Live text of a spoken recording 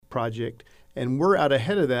project. And we're out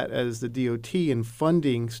ahead of that as the DOT in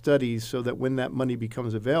funding studies so that when that money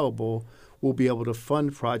becomes available, we'll be able to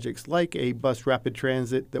fund projects like a bus rapid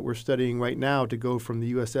transit that we're studying right now to go from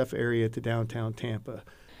the USF area to downtown Tampa.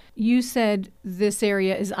 You said this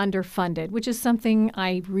area is underfunded, which is something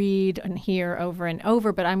I read and hear over and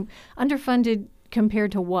over, but I'm underfunded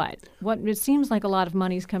compared to what? It seems like a lot of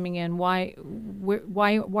money's coming in. Why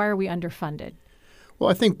are we underfunded? Well,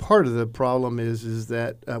 I think part of the problem is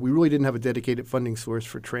that we really didn't have a dedicated funding source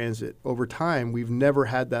for transit. Over time, we've never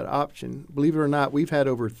had that option. Believe it or not, we've had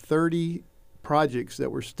over 30 projects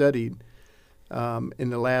that were studied in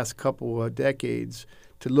the last couple of decades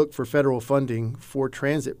to look for federal funding for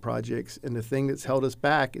transit projects. And the thing that's held us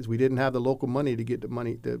back is we didn't have the local money to get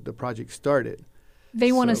the project started.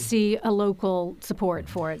 They want to see a local support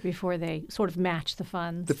for it before they sort of match the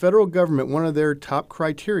funds. The federal government, one of their top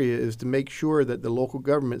criteria is to make sure that the local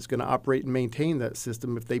government is going to operate and maintain that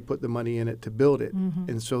system if they put the money in it to build it. Mm-hmm.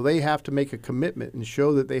 And so they have to make a commitment and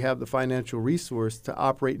show that they have the financial resource to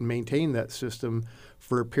operate and maintain that system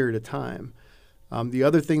for a period of time. The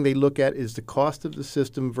other thing they look at is the cost of the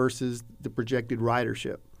system versus the projected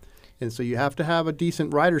ridership. And so you have to have a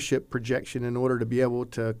decent ridership projection in order to be able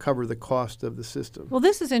to cover the cost of the system. Well,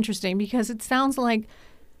 this is interesting because it sounds like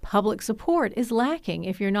public support is lacking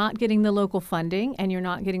if you're not getting the local funding and you're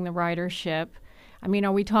not getting the ridership. I mean,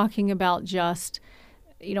 are we talking about just,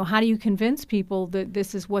 how do you convince people that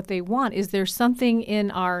this is what they want? Is there something in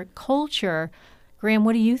our culture? Graham,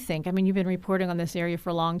 what do you think? I mean, you've been reporting on this area for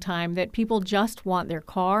a long time, that people just want their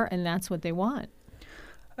car and that's what they want.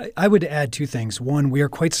 I would add two things. One, we are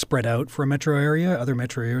quite spread out for a metro area. Other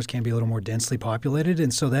metro areas can be a little more densely populated,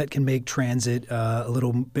 and so that can make transit a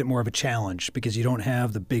little bit more of a challenge because you don't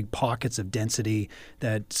have the big pockets of density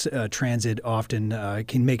that transit often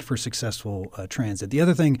can make for successful transit. The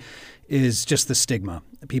other thing is just the stigma.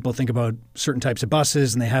 People think about certain types of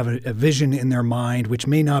buses, and they have a vision in their mind, which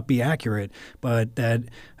may not be accurate, but that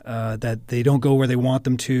they don't go where they want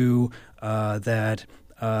them to, that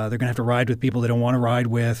they're going to have to ride with people they don't want to ride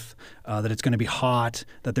with, that it's going to be hot,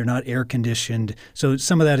 that they're not air conditioned. So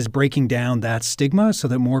some of that is breaking down that stigma so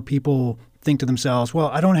that more people think to themselves, well,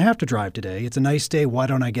 I don't have to drive today. It's a nice day. Why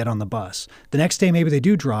don't I get on the bus? The next day, maybe they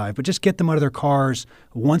do drive, but just get them out of their cars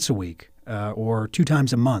once a week or 2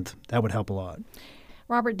 times a month. That would help a lot.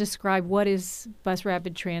 Robert, describe what is bus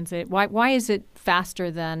rapid transit. Why is it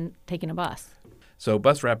faster than taking a bus? So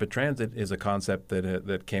bus rapid transit is a concept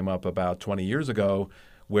that came up about 20 years ago,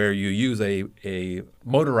 where you use a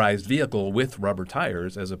motorized vehicle with rubber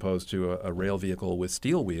tires as opposed to a rail vehicle with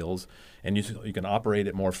steel wheels. And you can operate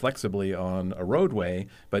it more flexibly on a roadway,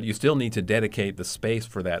 but you still need to dedicate the space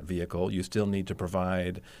for that vehicle. You still need to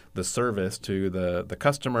provide the service to the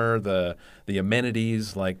customer, the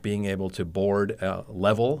amenities like being able to board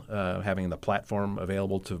level, having the platform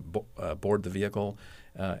available to board the vehicle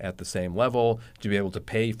at the same level, to be able to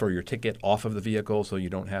pay for your ticket off of the vehicle so you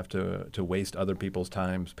don't have to waste other people's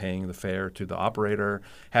time paying the fare to the operator,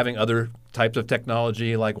 having other types of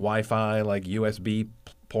technology like Wi-Fi, like USB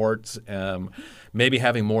ports, maybe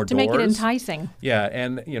having more to doors. make it enticing. Yeah,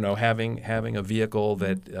 and having a vehicle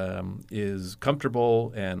that is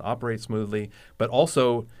comfortable and operates smoothly, but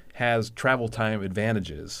also has travel time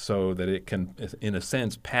advantages so that it can, in a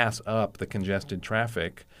sense, pass up the congested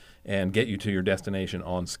traffic and get you to your destination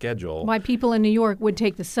on schedule. Why people in New York would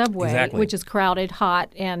take the subway, Exactly. which is crowded,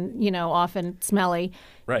 hot, and often smelly.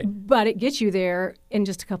 Right. But it gets you there in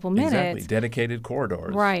just a couple minutes. Exactly. Dedicated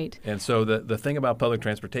corridors. Right. And so the thing about public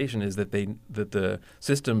transportation is that the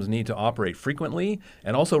systems need to operate frequently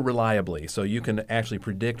and also reliably, so you can actually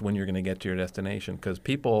predict when you're going to get to your destination, because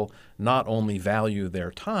people not only value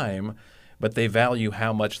their time, but they value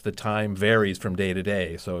how much the time varies from day to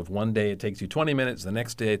day. So if one day it takes you 20 minutes, the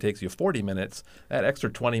next day it takes you 40 minutes, that extra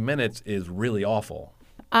 20 minutes is really awful.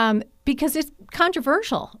 Because it's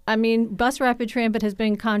controversial. I mean, bus rapid transit has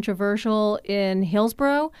been controversial in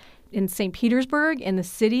Hillsborough, in St. Petersburg, in the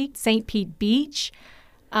city, St. Pete Beach.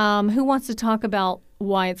 Who wants to talk about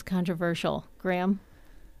why it's controversial? Graham?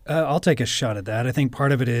 I'll take a shot at that. I think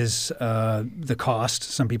part of it is the cost.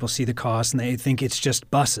 Some people see the cost and they think it's just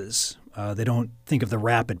buses. They don't think of the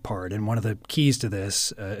rapid part. And one of the keys to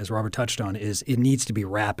this, as Robert touched on, is it needs to be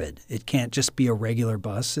rapid. It can't just be a regular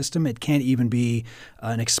bus system. It can't even be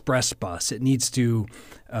an express bus. It needs to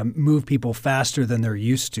move people faster than they're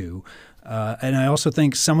used to. And I also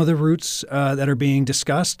think some of the routes that are being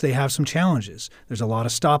discussed, they have some challenges. There's a lot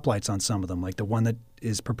of stoplights on some of them, like the one that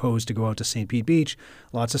is proposed to go out to St. Pete Beach.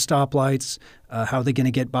 Lots of stoplights. How are they going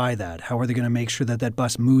to get by that? How are they going to make sure that that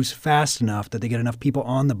bus moves fast enough that they get enough people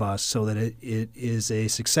on the bus so that it is a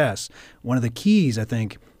success? One of the keys, I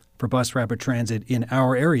think, for bus rapid transit in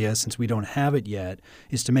our area, since we don't have it yet,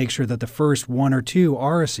 is to make sure that the first one or two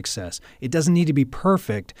are a success. It doesn't need to be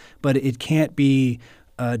perfect, but it can't be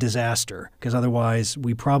a disaster, because otherwise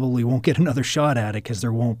we probably won't get another shot at it because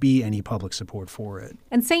there won't be any public support for it.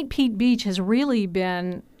 And St. Pete Beach has really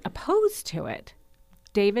been opposed to it.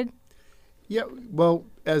 David? Yeah, well,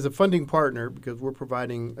 as a funding partner, because we're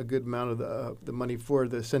providing a good amount of the money for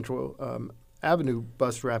the Central Avenue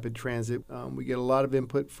bus rapid transit, we get a lot of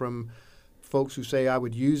input from folks who say, I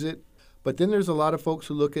would use it. But then there's a lot of folks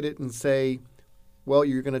who look at it and say, well,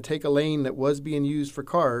 you're going to take a lane that was being used for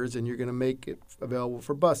cars and you're going to make it available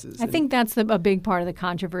for buses. I think that's a big part of the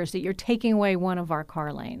controversy. You're taking away one of our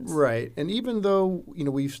car lanes. Right. And even though,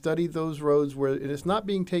 we've studied those roads where it's not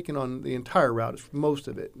being taken on the entire route, it's most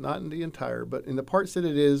of it, not in the entire, but in the parts that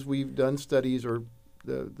it is, we've done studies, or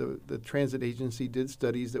the transit agency did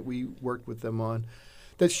studies that we worked with them on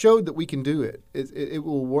that showed that we can do it. It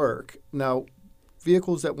will work. Now,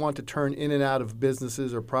 vehicles that want to turn in and out of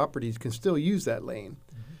businesses or properties can still use that lane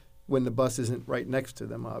when the bus isn't right next to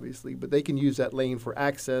them, obviously. But they can use that lane for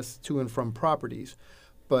access to and from properties.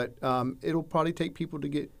 But it'll probably take people to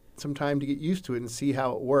get some time to get used to it and see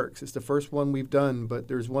how it works. It's the first one we've done, but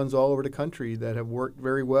there's ones all over the country that have worked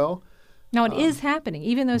very well. Now, it is happening.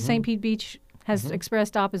 Even though St. Pete Beach has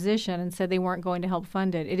expressed opposition and said they weren't going to help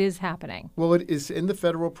fund it, it is happening. Well, it is in the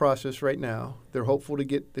federal process right now. They're hopeful to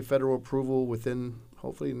get the federal approval within,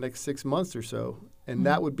 hopefully, the next 6 months or so. And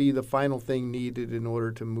that would be the final thing needed in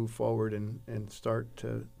order to move forward and start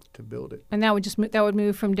to build it. And that would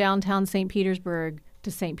move from downtown St. Petersburg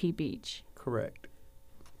to St. Pete Beach. Correct.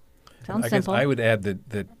 Sounds I simple. guess I would add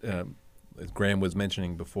that as Graham was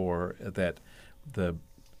mentioning before, that the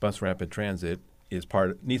bus rapid transit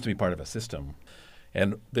needs to be part of a system.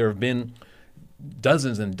 And there have been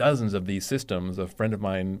dozens and dozens of these systems. A friend of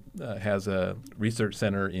mine has a research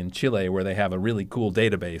center in Chile where they have a really cool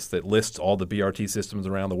database that lists all the BRT systems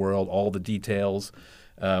around the world, all the details.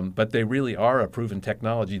 But they really are a proven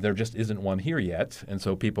technology. There just isn't one here yet, and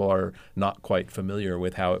so people are not quite familiar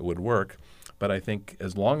with how it would work. But I think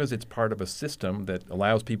as long as it's part of a system that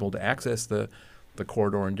allows people to access the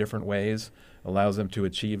corridor in different ways, allows them to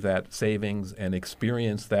achieve that savings and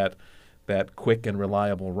experience that quick and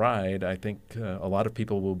reliable ride, I think a lot of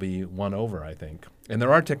people will be won over, I think. And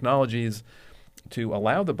there are technologies to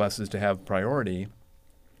allow the buses to have priority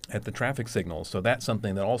at the traffic signals. So that's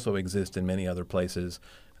something that also exists in many other places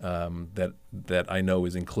that I know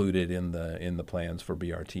is included in the plans for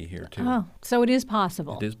BRT here too. Oh, so it is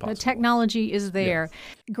possible. It is possible. The technology is there.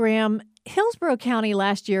 Yes. Graham, Hillsborough County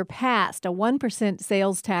last year passed a 1%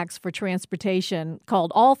 sales tax for transportation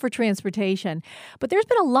called All for Transportation. But there's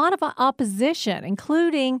been a lot of opposition,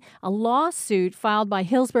 including a lawsuit filed by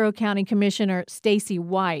Hillsborough County Commissioner Stacy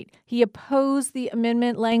White. He opposed the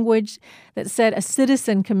amendment language that said a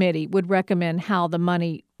citizen committee would recommend how the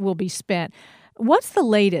money will be spent. What's the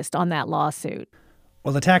latest on that lawsuit?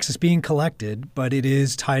 Well, the tax is being collected, but it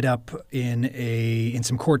is tied up in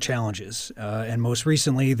some court challenges. And most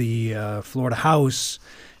recently, the Florida House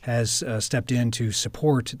has stepped in to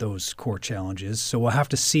support those court challenges. So we'll have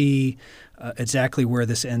to see exactly where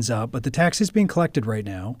this ends up. But the tax is being collected right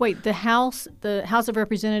now. Wait, the House of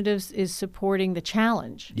Representatives is supporting the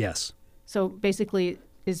challenge. Yes. So basically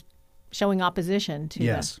is showing opposition to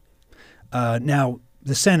Yes. Now,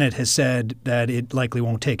 the Senate has said that it likely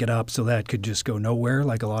won't take it up, so that could just go nowhere,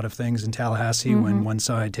 like a lot of things in Tallahassee when one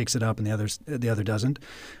side takes it up and the other doesn't.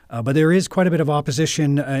 But there is quite a bit of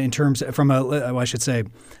opposition there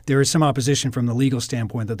is some opposition from the legal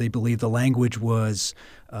standpoint that they believe the language was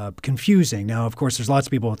confusing. Now, of course, there's lots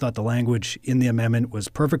of people who thought the language in the amendment was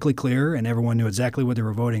perfectly clear and everyone knew exactly what they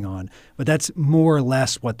were voting on. But that's more or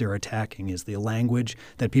less what they're attacking, is the language,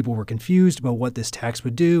 that people were confused about what this tax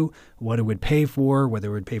would do, what it would pay for, whether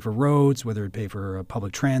it would pay for roads, whether it would pay for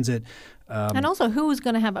public transit. and also who was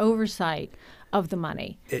going to have oversight of the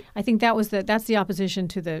money. I think that's the opposition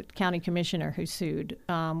to the county commissioner who sued,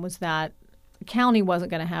 was that the county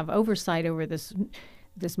wasn't going to have oversight over this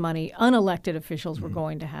money. Unelected officials were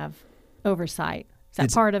going to have oversight. Is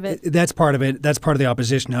that part of it? That's part of it. That's part of the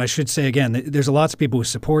opposition. Now, I should say again, there's lots of people who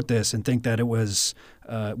support this and think that it was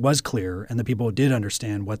clear and the people did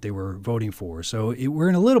understand what they were voting for. So we're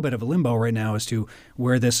in a little bit of a limbo right now as to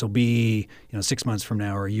where this will be, 6 months from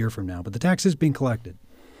now or a year from now. But the tax is being collected.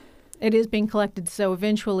 It is being collected. So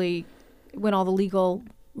eventually, when all the legal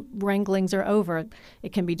wranglings are over,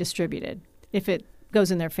 it can be distributed if it goes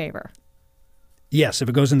in their favor. Yes, if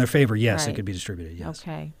it goes in their favor, yes, right. It could be distributed, yes.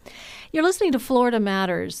 Okay. You're listening to Florida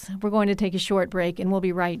Matters. We're going to take a short break, and we'll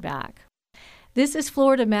be right back. This is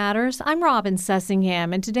Florida Matters. I'm Robin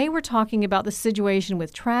Sussingham, and today we're talking about the situation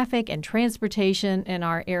with traffic and transportation in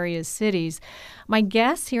our area's cities. My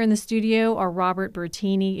guests here in the studio are Robert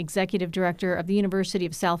Bertini, Executive Director of the University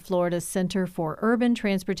of South Florida's Center for Urban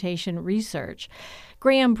Transportation Research.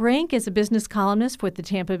 Graham Brink is a business columnist with the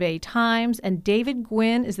Tampa Bay Times, and David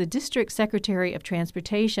Gwynn is the District Secretary of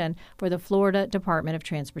Transportation for the Florida Department of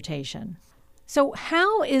Transportation. So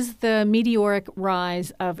how is the meteoric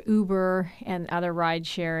rise of Uber and other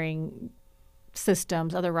ride-sharing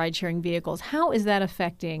systems, other ride-sharing vehicles, how is that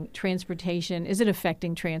affecting transportation? Is it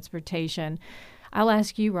affecting transportation? I'll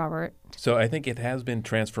ask you, Robert. So I think it has been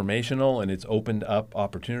transformational, and it's opened up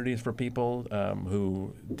opportunities for people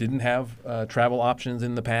who didn't have travel options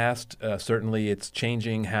in the past. Certainly it's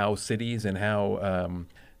changing how cities and how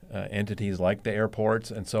entities like the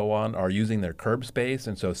airports and so on are using their curb space.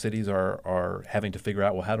 And so cities are having to figure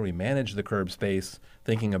out, well, how do we manage the curb space,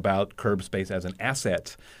 thinking about curb space as an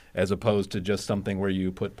asset as opposed to just something where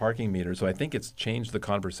you put parking meters. So I think it's changed the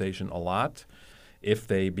conversation a lot. If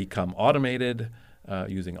they become automated,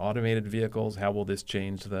 using automated vehicles, how will this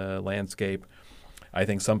change the landscape? I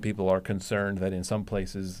think some people are concerned that in some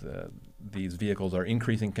places these vehicles are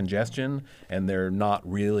increasing congestion and they're not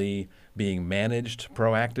really being managed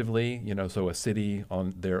proactively. So a city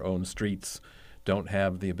on their own streets don't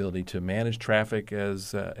have the ability to manage traffic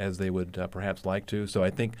as they would perhaps like to. So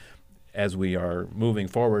I think as we are moving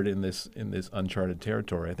forward in this uncharted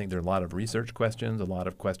territory, I think there are a lot of research questions, a lot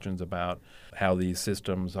of questions about how these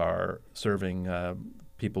systems are serving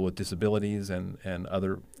people with disabilities and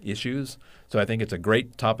other issues. So I think it's a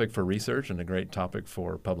great topic for research and a great topic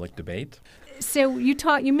for public debate. So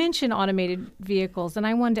you mentioned automated vehicles, and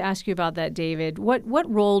I wanted to ask you about that, David. What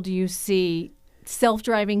role do you see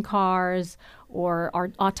self-driving cars or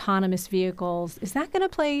autonomous vehicles? Is that going to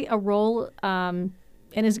play a role, and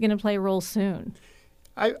is it going to play a role soon?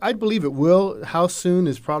 I believe it will. How soon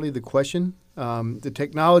is probably the question. The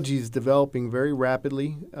technology is developing very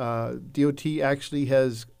rapidly. DOT actually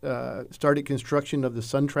has started construction of the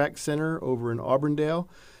SunTrack Center over in Auburndale,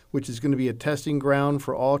 which is going to be a testing ground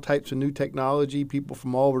for all types of new technology. People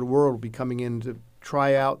from all over the world will be coming in to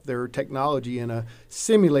try out their technology in a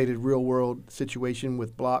simulated real-world situation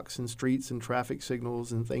with blocks and streets and traffic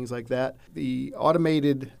signals and things like that. The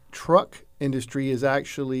automated truck industry has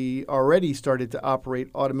actually already started to operate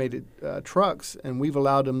automated trucks, and we've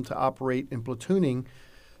allowed them to operate in platooning.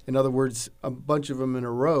 In other words, a bunch of them in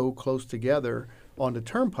a row close together on the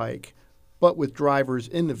turnpike, but with drivers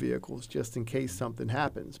in the vehicles just in case something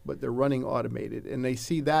happens. But they're running automated, and they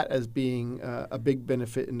see that as being a big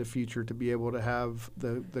benefit in the future to be able to have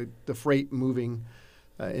the freight moving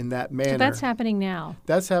in that manner. So that's happening now.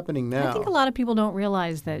 That's happening now. I think a lot of people don't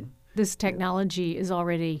realize that this technology is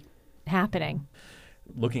already happening.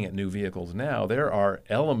 Looking at new vehicles now, there are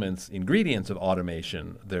ingredients of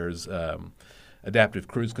automation. There's adaptive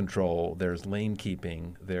cruise control, there's lane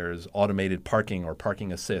keeping, there's automated parking or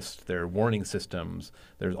parking assist, there are warning systems,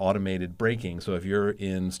 there's automated braking. So if you're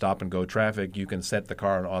in stop-and-go traffic, you can set the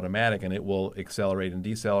car on automatic and it will accelerate and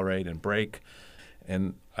decelerate and brake.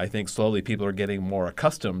 And I think slowly people are getting more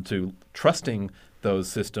accustomed to trusting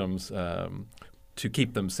those systems to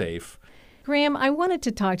keep them safe. Graham, I wanted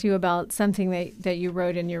to talk to you about something that you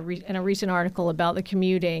wrote in a recent article about the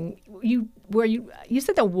commuting. You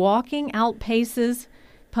said that walking outpaces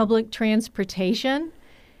public transportation.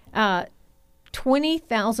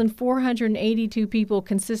 20,482 people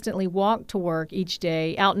consistently walk to work each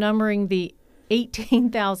day, outnumbering the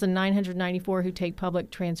 18,994 who take public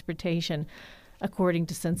transportation, according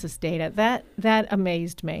to census data. That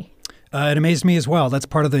amazed me. It amazed me as well. That's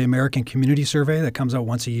part of the American Community Survey that comes out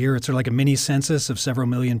once a year. It's sort of like a mini census of several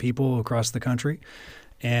million people across the country.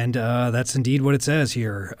 And that's indeed what it says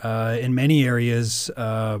here. In many areas,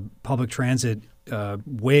 public transit there's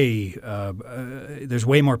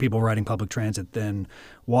way more people riding public transit than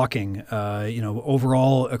walking.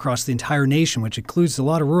 Overall across the entire nation, which includes a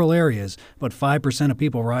lot of rural areas, about 5% of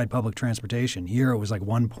people ride public transportation. Here it was like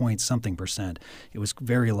 1-point-something%. It was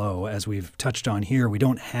very low. As we've touched on here, we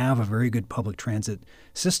don't have a very good public transit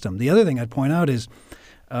system. The other thing I'd point out is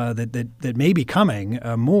that may be coming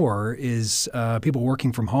more is people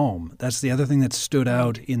working from home. That's the other thing that stood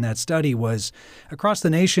out in that study was across the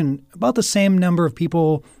nation, about the same number of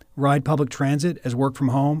people ride public transit as work from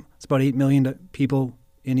home. It's about 8 million people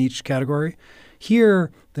in each category.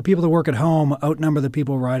 Here, the people that work at home outnumber the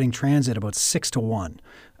people riding transit about 6-1,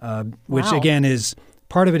 which again is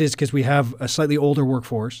part of it is because we have a slightly older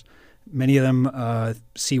workforce. Many of them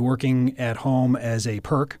see working at home as a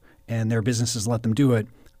perk, and their businesses let them do it.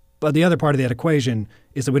 But the other part of that equation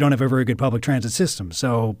is that we don't have a very good public transit system,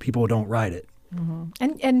 so people don't ride it.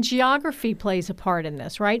 And geography plays a part in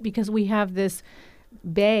this, right? Because we have this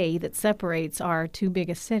bay that separates our two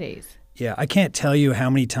biggest cities. Yeah, I can't tell you how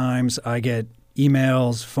many times I get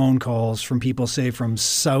emails, phone calls from people, say, from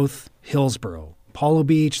South Hillsborough, Apollo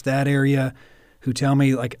Beach, that area, who tell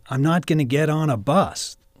me, like, I'm not going to get on a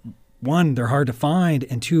bus. One, they're hard to find,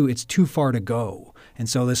 and two, it's too far to go. And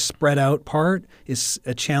so this spread out part is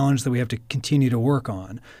a challenge that we have to continue to work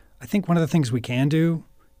on. I think one of the things we can do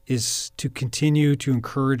is to continue to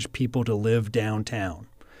encourage people to live downtown,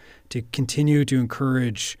 to continue to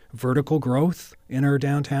encourage vertical growth in our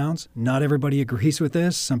downtowns. Not everybody agrees with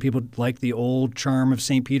this. Some people like the old charm of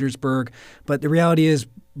St. Petersburg. But the reality is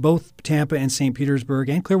both Tampa and St. Petersburg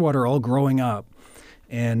and Clearwater are all growing up.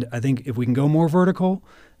 And I think if we can go more vertical,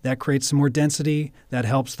 that creates some more density. That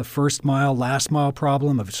helps the first mile, last mile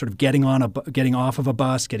problem of sort of getting off of a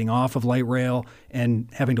bus, getting off of light rail, and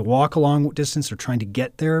having to walk a long distance or trying to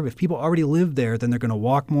get there. If people already live there, then they're going to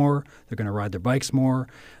walk more, they're going to ride their bikes more,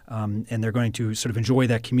 and they're going to sort of enjoy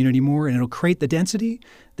that community more. And it'll create the density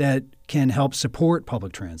that can help support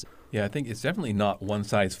public transit. Yeah, I think it's definitely not one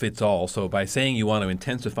size fits all. So by saying you want to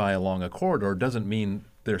intensify along a corridor doesn't mean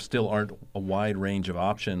there still aren't a wide range of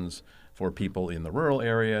options for people in the rural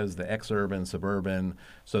areas, the exurban, suburban.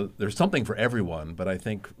 So there's something for everyone. But I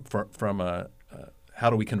think from how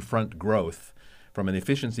do we confront growth from an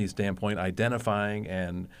efficiency standpoint, identifying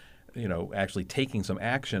and actually taking some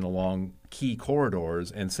action along key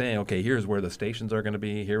corridors and saying, okay, here's where the stations are going to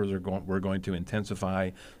be. Here's where we're going to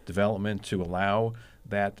intensify development to allow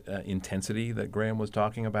that intensity that Graham was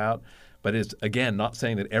talking about. But it's, again, not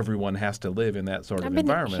saying that everyone has to live in that sort of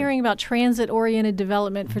environment. I've been hearing about transit-oriented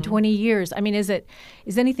development for 20 years. I mean, is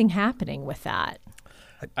anything happening with that?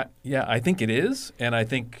 I think it is, and I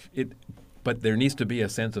think but there needs to be a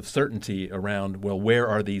sense of certainty around, well, where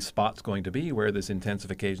are these spots going to be, where this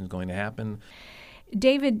intensification is going to happen?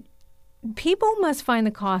 David, people must find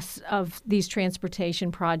the costs of these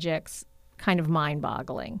transportation projects kind of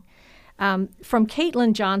mind-boggling. From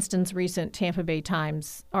Caitlin Johnston's recent Tampa Bay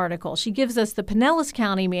Times article, she gives us the Pinellas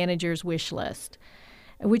County manager's wish list,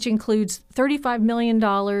 which includes $35 million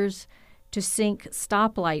to sync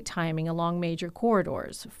stoplight timing along major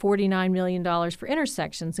corridors, $49 million for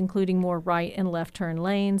intersections, including more right and left turn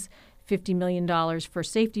lanes, $50 million for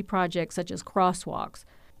safety projects such as crosswalks,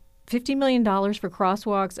 $50 million for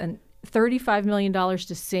crosswalks, and $35 million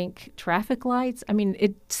to sync traffic lights. I mean,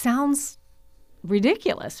 it sounds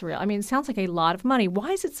ridiculous. I mean, it sounds like a lot of money. Why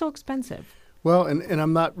is it so expensive? Well, and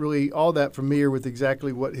I'm not really all that familiar with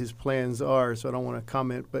exactly what his plans are, so I don't want to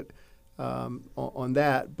comment on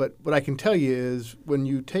that. But what I can tell you is when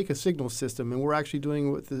you take a signal system, and we're actually doing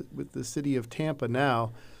it with the city of Tampa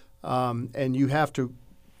now, and you have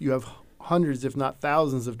hundreds, if not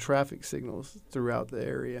thousands, of traffic signals throughout the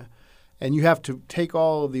area, and you have to take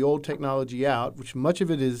all of the old technology out, which much of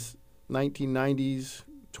it is 1990s.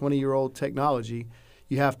 20-year-old technology.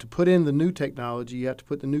 You have to put in the new technology. You have to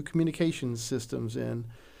put the new communications systems in.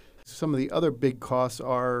 Some of the other big costs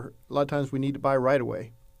are a lot of times we need to buy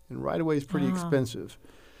right-of-way, and right-of-way is pretty expensive.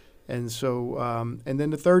 And so, and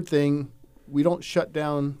then the third thing, we don't shut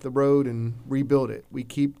down the road and rebuild it. We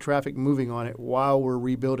keep traffic moving on it while we're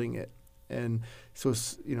rebuilding it. And so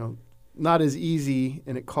it's, not as easy,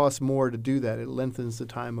 and it costs more to do that. It lengthens the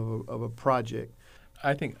time of a project.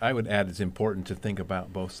 I think I would add it's important to think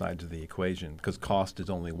about both sides of the equation because cost is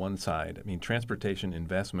only one side. I mean, transportation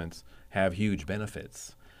investments have huge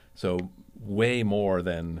benefits. So way more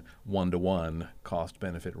than one-to-one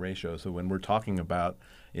cost-benefit ratio. So when we're talking about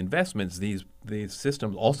investments, these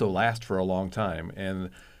systems also last for a long time, and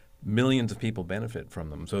millions of people benefit from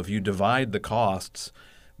them. So if you divide the costs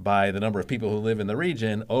by the number of people who live in the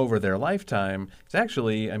region over their lifetime, it's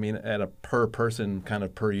actually, at a per-person kind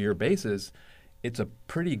of per-year basis, it's a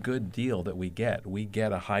pretty good deal that we get. We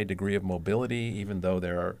get a high degree of mobility, even though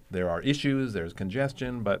there are issues, there's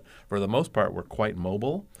congestion, but for the most part, we're quite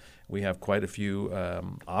mobile. We have quite a few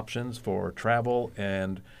options for travel,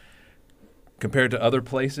 and compared to other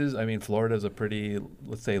places, Florida is a pretty,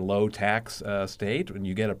 let's say, low tax state, and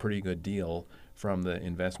you get a pretty good deal from the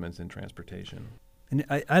investments in transportation. And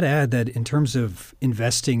I'd add that in terms of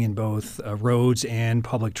investing in both roads and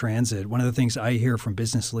public transit, one of the things I hear from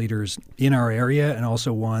business leaders in our area and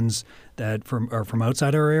also ones that are from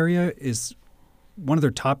outside our area is one of their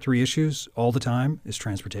top 3 issues all the time is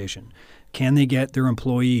transportation. Can they get their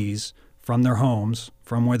employees from their homes,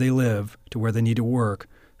 from where they live, to where they need to work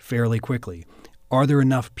fairly quickly? Are there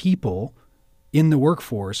enough people in the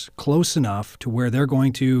workforce close enough to where they're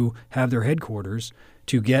going to have their headquarters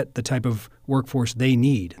to get the type of workforce they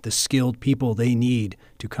need, the skilled people they need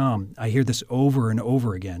to come. I hear this over and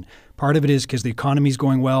over again. Part of it is because the economy is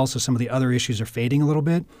going well, so some of the other issues are fading a little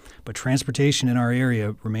bit, but transportation in our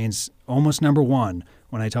area remains almost number one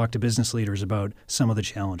when I talk to business leaders about some of the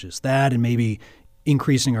challenges. That and maybe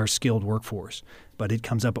increasing our skilled workforce, but it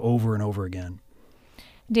comes up over and over again.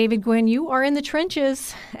 David Gwynn, you are in the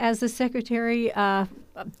trenches as the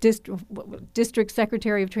District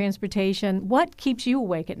Secretary of Transportation. What keeps you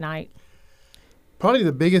awake at night? Probably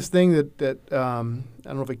the biggest thing that I don't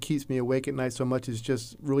know if it keeps me awake at night so much as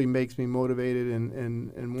just really makes me motivated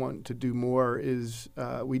and want to do more is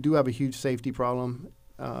we do have a huge safety problem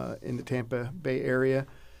in the Tampa Bay area,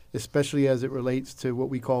 especially as it relates to what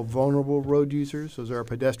we call vulnerable road users. Those are our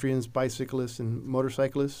pedestrians, bicyclists, and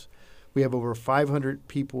motorcyclists. We have over 500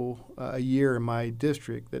 people a year in my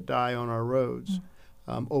district that die on our roads.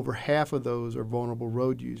 Over half of those are vulnerable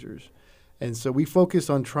road users. And so we focus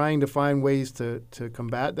on trying to find ways to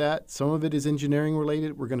combat that. Some of it is engineering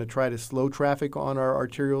related. We're going to try to slow traffic on our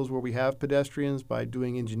arterials where we have pedestrians by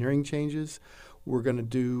doing engineering changes. We're going to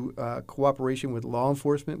do cooperation with law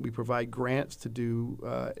enforcement. We provide grants to do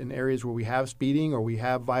in areas where we have speeding or we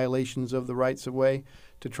have violations of the rights of way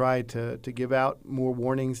to try to give out more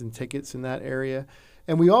warnings and tickets in that area.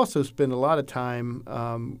 And we also spend a lot of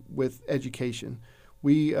time with education.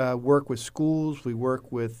 We work with schools. We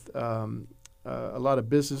work with a lot of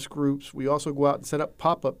business groups. We also go out and set up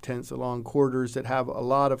pop-up tents along corridors that have a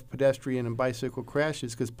lot of pedestrian and bicycle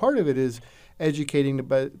crashes, because part of it is educating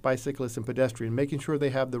the bicyclists and pedestrian, making sure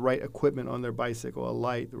they have the right equipment on their bicycle, a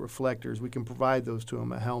light, the reflectors. We can provide those to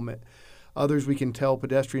them, a helmet. Others, we can tell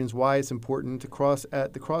pedestrians why it's important to cross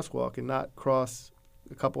at the crosswalk and not cross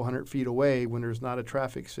a couple hundred feet away when there's not a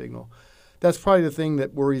traffic signal. That's probably the thing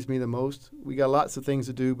that worries me the most. We got lots of things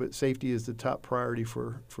to do, but safety is the top priority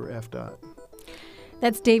for FDOT.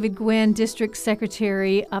 That's David Gwynn, District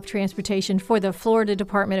Secretary of Transportation for the Florida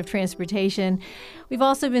Department of Transportation. We've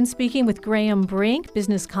also been speaking with Graham Brink,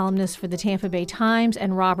 business columnist for the Tampa Bay Times,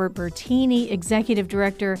 and Robert Bertini, Executive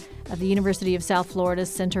Director of the University of South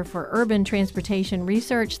Florida's Center for Urban Transportation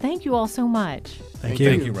Research. Thank you all so much. Thank you.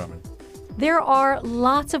 Thank you, Roman. There are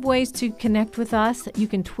lots of ways to connect with us. You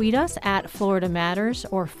can tweet us at Florida Matters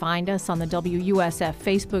or find us on the WUSF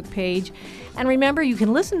Facebook page. And remember, you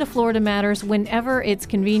can listen to Florida Matters whenever it's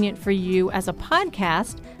convenient for you as a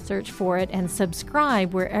podcast. Search for it and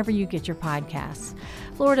subscribe wherever you get your podcasts.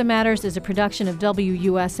 Florida Matters is a production of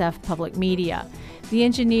WUSF Public Media. The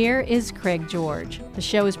engineer is Craig George. The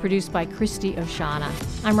show is produced by Christy Oshana.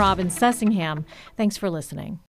 I'm Robin Sussingham. Thanks for listening.